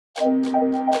Hey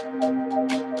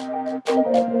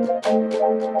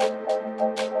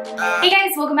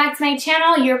guys, welcome back to my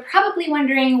channel. You're probably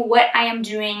wondering what I am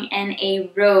doing in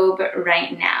a robe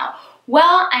right now.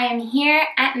 Well, I am here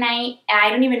at night.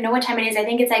 I don't even know what time it is. I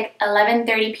think it's like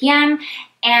 11:30 p.m.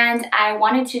 and I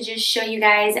wanted to just show you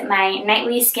guys my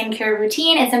nightly skincare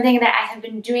routine. It's something that I have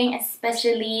been doing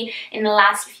especially in the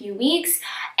last few weeks,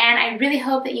 and I really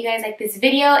hope that you guys like this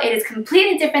video. It is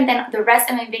completely different than the rest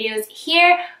of my videos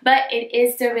here, but it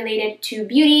is still related to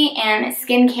beauty and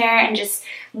skincare and just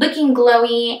looking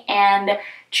glowy and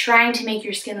trying to make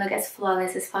your skin look as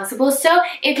flawless as possible. So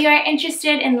if you are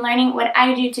interested in learning what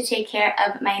I do to take care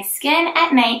of my skin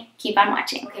at night, keep on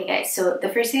watching. Okay guys, so the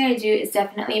first thing I do is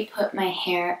definitely put my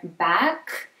hair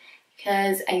back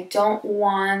because I don't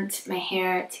want my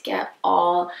hair to get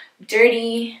all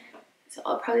dirty. So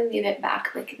I'll probably leave it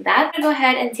back like that. I'm gonna go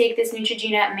ahead and take this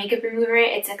Neutrogena makeup remover.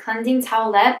 It's a cleansing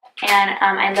towelette, and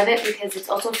I love it because it's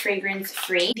also fragrance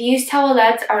free. These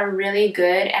towelettes are really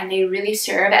good and they really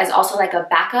serve as also like a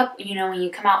backup, you know, when you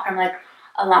come out from like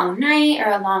a long night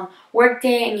or a long work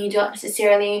day and you don't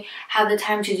necessarily have the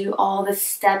time to do all the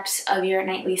steps of your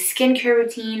nightly skincare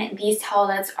routine. These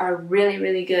towelettes are really,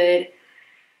 really good.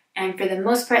 And for the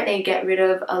most part, they get rid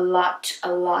of a lot,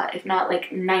 if not like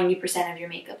 90% of your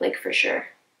makeup, like for sure.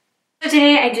 So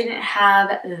today I didn't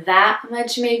have that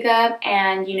much makeup,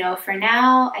 and you know, for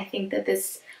now, I think that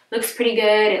this looks pretty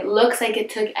good. It looks like it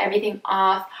took everything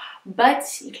off, but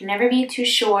you can never be too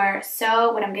sure.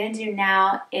 So what I'm gonna do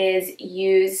now is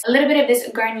use a little bit of this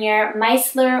Garnier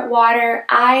Micellar water.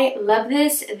 I love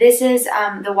this. This is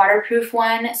the waterproof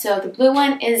one. So the blue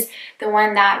one is the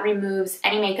one that removes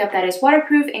any makeup that is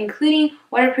waterproof, including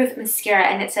waterproof mascara.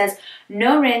 And it says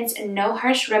no rinse, no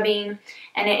harsh rubbing,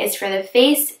 and it is for the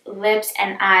face, lips,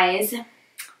 and eyes.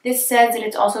 This says that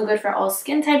it's also good for all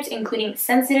skin types, including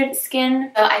sensitive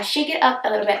skin. So I shake it up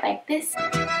a little bit like this.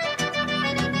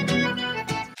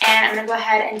 And I'm gonna go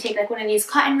ahead and take like one of these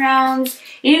cotton rounds.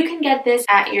 You can get this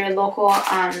at your local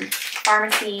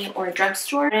pharmacy or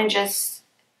drugstore. I'm gonna just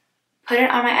put it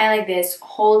on my eye like this,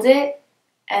 hold it,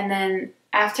 and then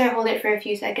after I hold it for a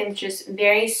few seconds, just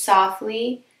very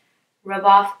softly rub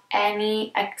off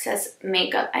any excess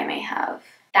makeup I may have.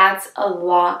 That's a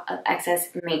lot of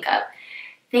excess makeup.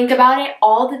 Think about it,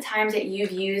 all the times that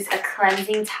you've used a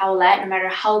cleansing towelette, no matter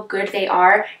how good they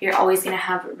are, you're always going to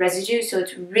have residue. So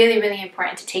it's really, really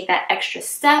important to take that extra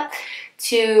step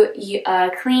to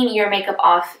clean your makeup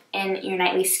off in your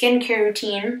nightly skincare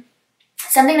routine.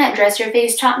 Something that Dress Your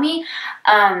Face taught me,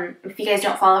 if you guys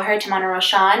don't follow her, Tamana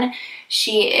Roshan,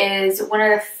 she is one of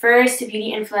the first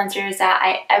beauty influencers that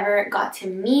I ever got to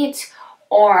meet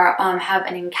or have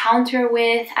an encounter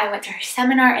with. I went to her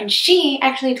seminar and she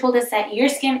actually told us that your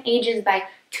skin ages by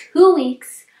 2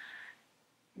 weeks,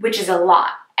 which is a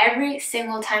lot. Every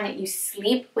single time that you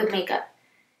sleep with makeup,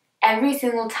 every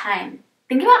single time.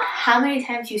 Think about how many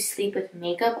times you sleep with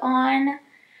makeup on.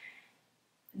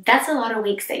 That's a lot of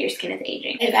weeks that your skin is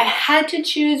aging. If I had to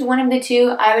choose one of the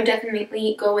two, I would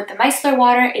definitely go with the micellar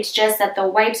water. It's just that the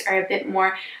wipes are a bit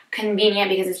more convenient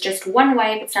because it's just one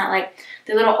wipe. It's not like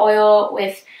the little oil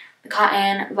with the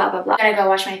cotton, blah, blah, blah. I'm gonna go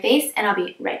wash my face and I'll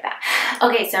be right back.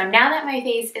 Okay, so now that my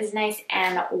face is nice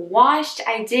and washed,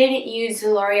 I did use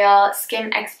the L'Oreal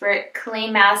Skin Expert Clay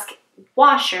Mask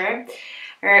Washer,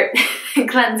 or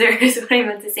cleanser is what I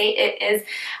meant to say. It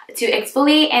is to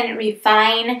exfoliate and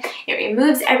refine. It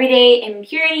removes everyday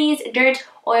impurities, dirt,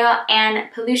 oil,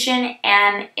 and pollution,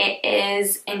 and it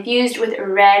is infused with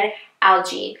red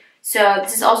algae. So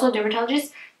this is also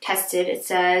dermatologist tested, it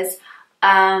says.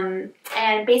 And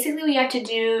basically what you have to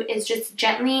do is just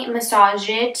gently massage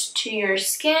it to your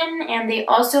skin, and they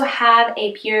also have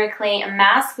a pure clay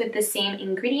mask with the same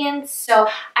ingredients. So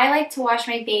I like to wash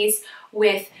my face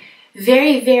with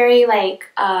very like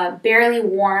barely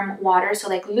warm water, so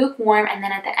like lukewarm, and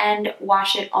then at the end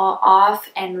wash it all off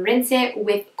and rinse it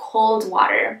with cold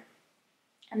water.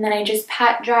 And then I just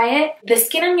pat dry it. The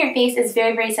skin on your face is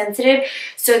very sensitive,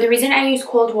 so the reason I use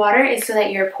cold water is so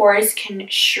that your pores can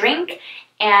shrink,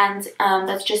 and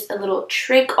that's just a little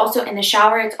trick. Also in the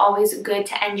shower, it's always good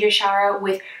to end your shower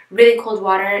with really cold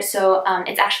water, so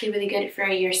it's actually really good for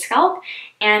your scalp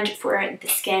and for the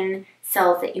skin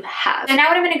cells that you have. So now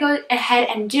what I'm going to go ahead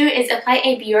and do is apply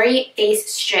a Biore face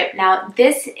strip. Now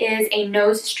this is a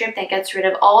nose strip that gets rid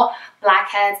of all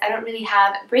blackheads. I don't really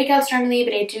have breakouts normally,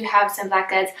 but I do have some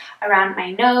blackheads around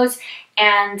my nose,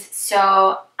 and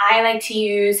so I like to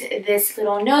use this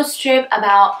little nose strip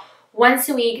about once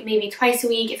a week, maybe twice a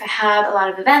week if I have a lot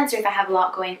of events or if I have a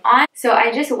lot going on. So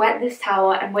I just wet this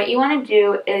towel, and what you want to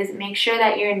do is make sure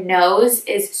that your nose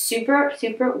is super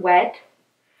wet.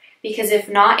 because if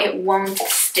not, it won't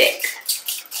stick.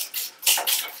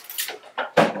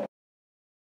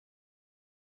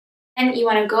 And you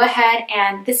want to go ahead,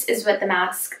 and this is what the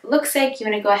mask looks like. You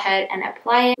want to go ahead and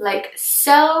apply it like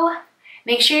so.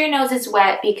 Make sure your nose is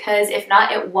wet because if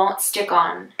not, it won't stick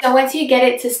on. So once you get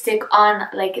it to stick on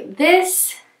like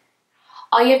this,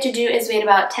 all you have to do is wait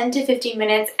about 10 to 15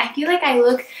 minutes. I feel like I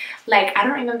look like, I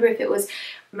don't remember if it was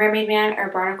Mermaid Man or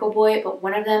Barnacle Boy, but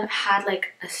one of them had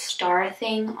like a star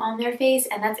thing on their face,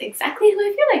 and that's exactly who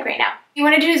I feel like right now. What you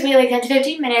want to do is wait like 10 to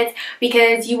 15 minutes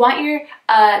because you want your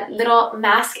little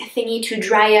mask thingy to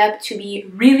dry up, to be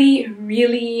really,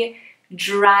 really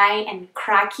dry and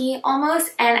cracky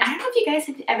almost. And I don't know if you guys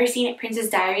have ever seen Princess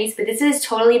Diaries, but this is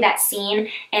totally that scene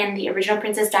in the original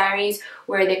Princess Diaries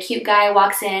where the cute guy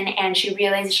walks in and she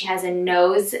realizes she has a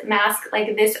nose mask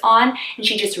like this on, and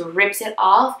she just rips it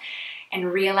off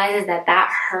and realizes that that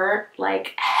hurt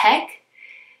like heck.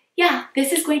 Yeah,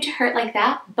 this is going to hurt like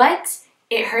that, but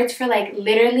it hurts for like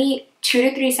literally 2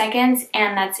 to 3 seconds,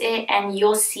 and that's it, and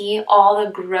you'll see all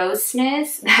the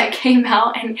grossness that came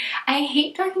out. And I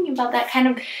hate talking about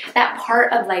that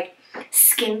part of like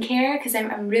skincare because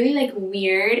I'm really like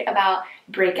weird about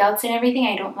breakouts and everything.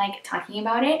 I don't like talking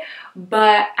about it,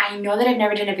 but I know that I've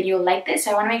never done a video like this,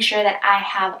 so I want to make sure that I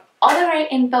have all the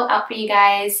right info out for you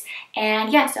guys.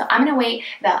 And yeah, so I'm gonna wait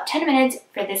about 10 minutes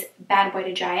for this bad boy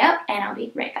to dry up, and I'll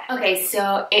be right back. Okay,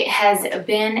 so it has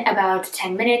been about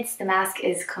 10 minutes. The mask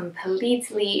is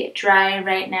completely dry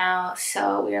right now,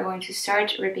 so we are going to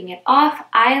start ripping it off.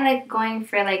 I like going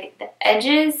for like the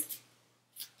edges.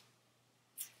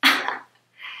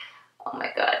 Oh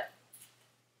my god.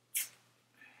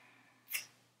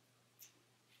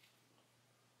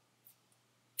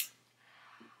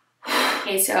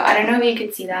 Okay, so I don't know if you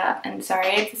could see that. I'm sorry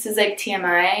if this is like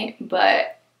TMI,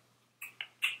 but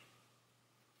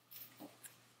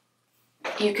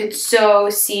you could so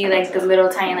see like the little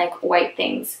tiny like white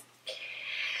things.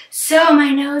 So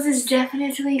my nose is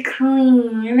definitely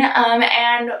clean,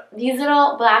 and these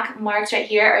little black marks right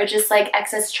here are just like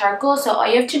excess charcoal. So all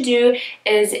you have to do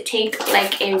is take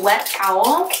like a wet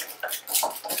towel,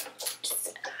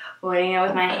 just wetting it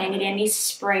with my handy dandy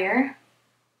sprayer,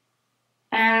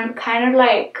 and kind of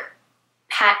like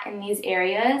pat in these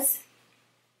areas.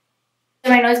 So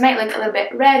my nose might look a little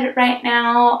bit red right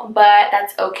now, but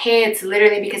that's okay. It's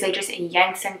literally because I just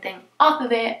yanked something off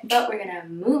of it. But we're gonna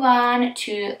move on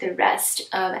to the rest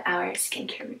of our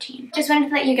skincare routine. Just wanted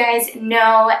to let you guys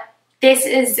know this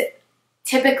is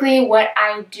typically what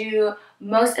I do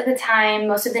most of the time,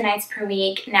 most of the nights per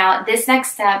week. Now, this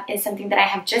next step is something that I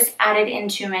have just added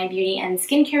into my beauty and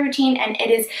skincare routine, and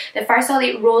it is the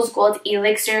Farsolid Rose Gold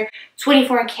Elixir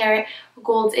 24 karat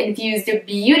gold infused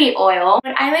beauty oil.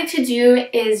 What I like to do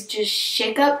is just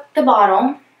shake up the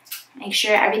bottle, make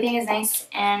sure everything is nice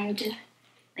and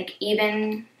like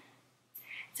even.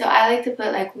 So I like to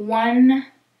put like 1,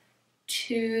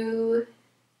 2,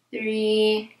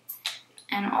 3,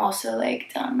 and also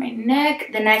like down my neck.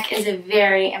 The neck is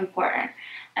very important.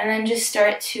 And then just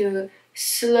start to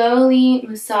slowly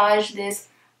massage this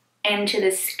into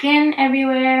the skin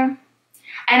everywhere.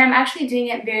 And I'm actually doing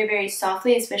it very, very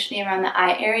softly, especially around the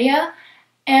eye area.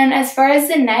 And as far as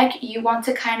the neck, you want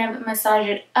to kind of massage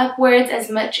it upwards as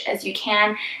much as you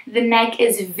can. The neck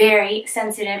is very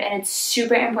sensitive, and it's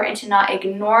super important to not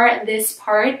ignore this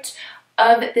part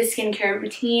of the skincare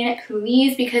routine,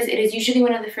 please, because it is usually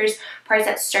one of the first parts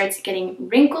that starts getting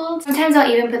wrinkled. Sometimes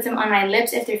I'll even put some on my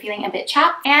lips if they're feeling a bit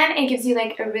chapped, and it gives you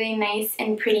like a really nice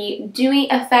and pretty dewy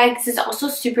effect. This is also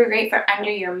super great for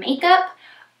under your makeup.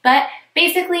 But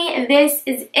basically, this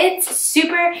is it.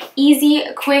 Super easy,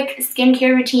 quick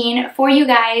skincare routine for you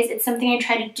guys. It's something I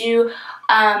try to do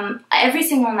every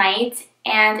single night,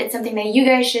 and it's something that you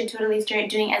guys should totally start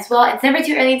doing as well. It's never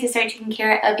too early to start taking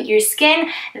care of your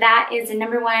skin. That is the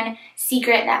 #1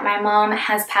 secret that my mom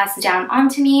has passed down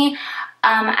onto me.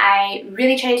 I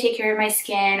really try to take care of my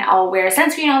skin. I'll wear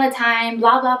sunscreen all the time,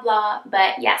 blah, blah, blah.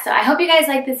 But yeah, so I hope you guys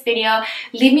like this video.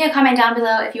 Leave me a comment down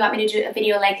below if you want me to do a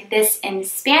video like this in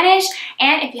Spanish.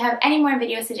 And if you have any more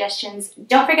video suggestions,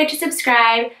 don't forget to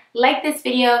subscribe, like this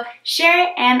video, share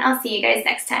it, and I'll see you guys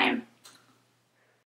next time.